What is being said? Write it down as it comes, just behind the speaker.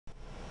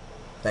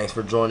Thanks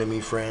for joining me,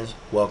 friends.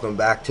 Welcome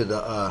back to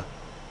the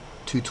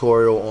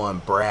tutorial on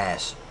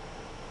brass.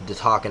 The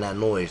talking that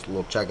noise.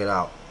 Look, check it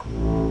out.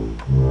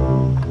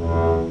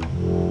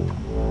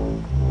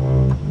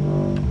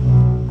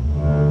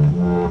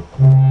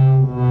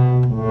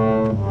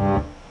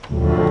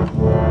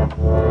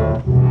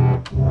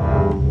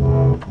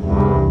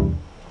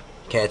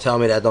 Can't tell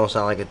me that don't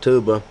sound like a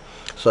tuba.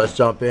 So let's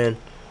jump in.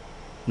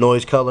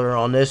 Noise color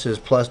on this is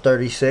plus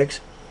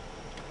 36.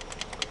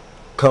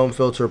 Comb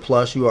filter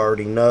plus, you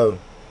already know.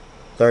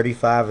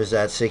 35 is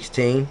at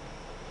 16.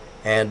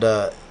 And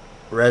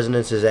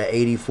resonance is at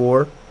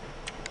 84.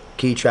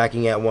 Key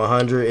tracking at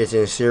 100. It's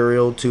in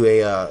serial to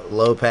a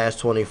low pass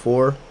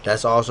 24.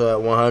 That's also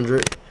at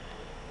 100.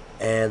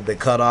 And the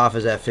cutoff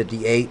is at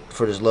 58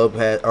 for this low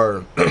pass,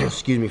 or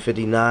excuse me,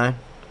 59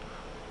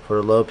 for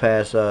the low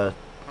pass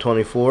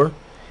 24.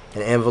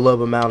 And envelope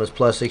amount is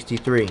plus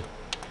 63.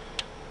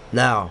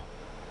 Now,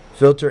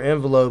 filter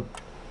envelope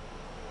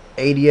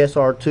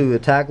ADSR2,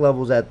 attack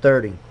levels at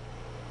 30.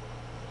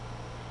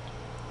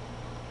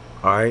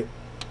 Alright.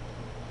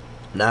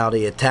 Now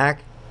the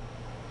attack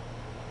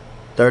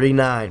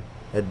 39.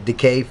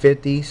 Decay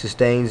 50,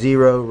 sustain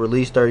 0,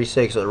 release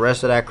 36. So the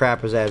rest of that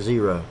crap is at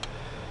 0.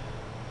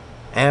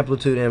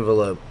 Amplitude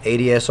envelope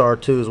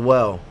ADSR2 as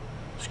well.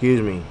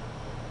 Excuse me.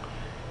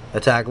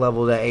 Attack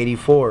levels at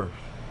 84.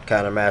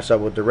 Kind of match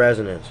up with the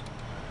resonance.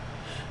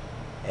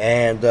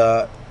 And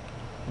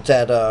it's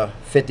at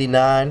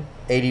 59,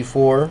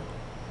 84,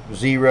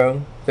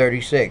 0,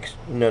 36.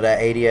 You know, that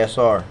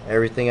ADSR.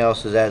 Everything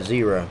else is at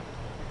 0.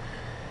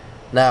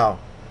 Now,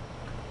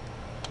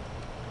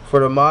 for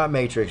the mod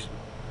matrix,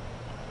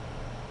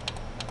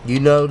 you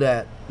know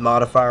that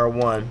modifier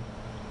 1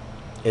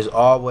 is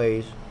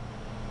always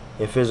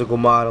in physical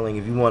modeling.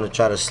 If you want to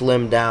try to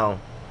slim down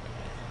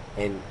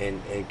and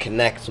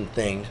connect some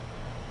things,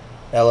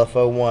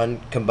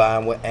 LFO1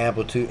 combined with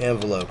amplitude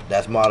envelope.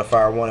 That's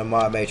modifier 1 in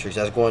mod matrix.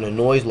 That's going to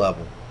noise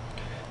level.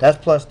 That's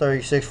plus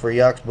 36 for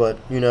yucks, but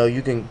you know,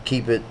 you can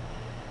keep it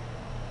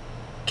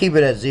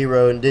at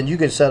 0, and then you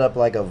can set up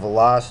like a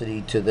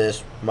velocity to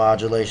this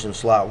modulation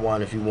slot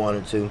 1 if you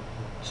wanted to.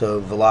 So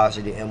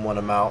velocity M1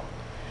 amount.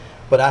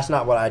 But that's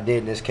not what I did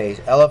in this case.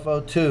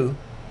 LFO2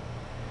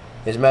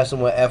 is messing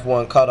with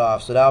F1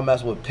 cutoff, so that'll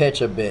mess with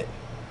pitch a bit.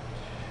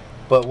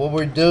 But what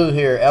we do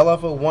here,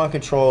 LFO1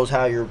 controls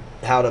how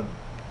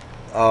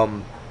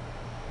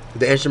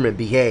the instrument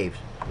behaves.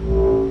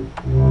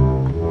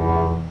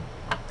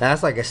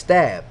 That's like a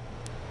stab.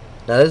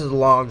 Now this is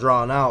long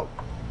drawn out.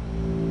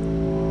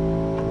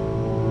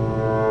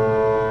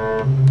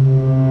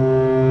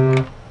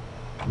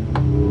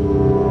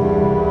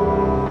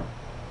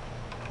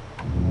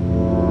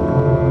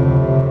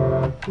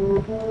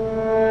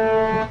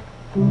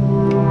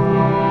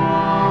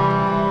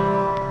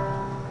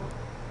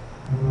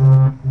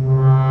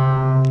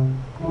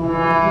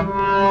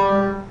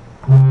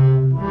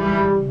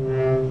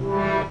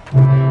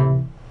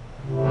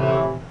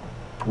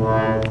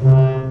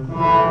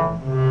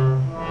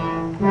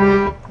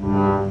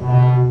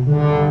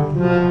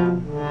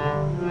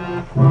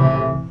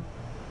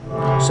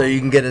 So you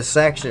can get a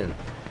section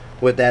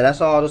with that.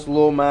 That's all, just a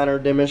little minor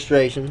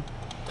demonstration.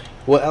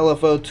 What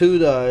LFO2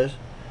 does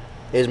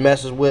is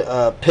messes with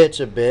pitch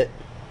a bit,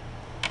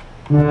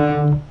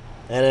 and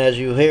as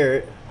you hear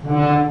it,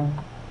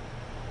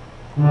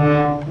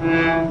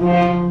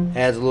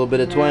 adds a little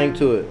bit of twang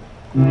to it.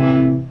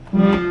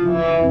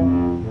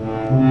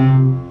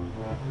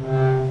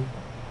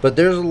 But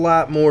there's a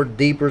lot more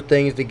deeper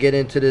things to get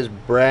into this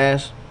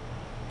brass.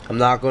 I'm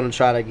not going to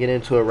try to get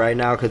into it right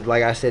now because,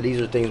 like I said, these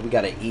are things we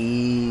got to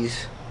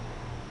ease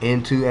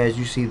into. As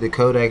you see, the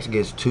codex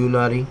gets too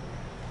nutty.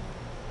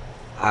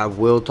 I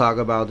will talk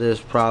about this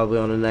probably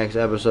on the next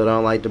episode. I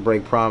don't like to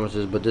break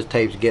promises, but this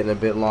tape's getting a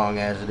bit long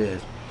as it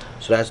is.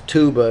 So that's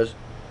tubas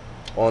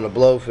on the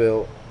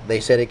Blofeld. They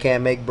said it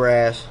can't make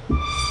brass.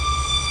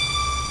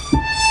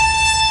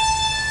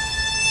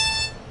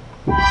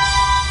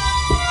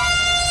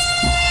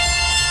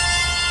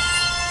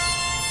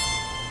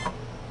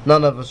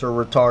 None of us are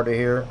retarded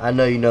here. I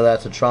know you know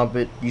that's a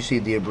trumpet. You see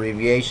the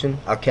abbreviation.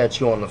 I'll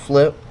catch you on the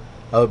flip.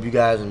 I hope you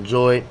guys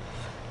enjoyed.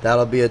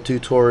 That'll be a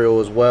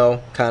tutorial as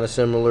well, kind of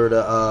similar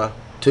to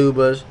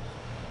tubas.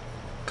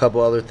 A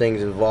couple other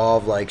things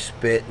involved like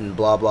spit and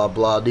blah blah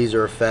blah. These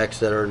are effects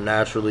that are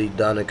naturally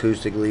done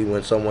acoustically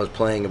when someone's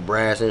playing a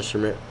brass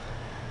instrument.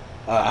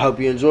 I hope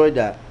you enjoyed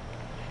that.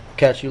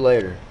 Catch you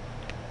later.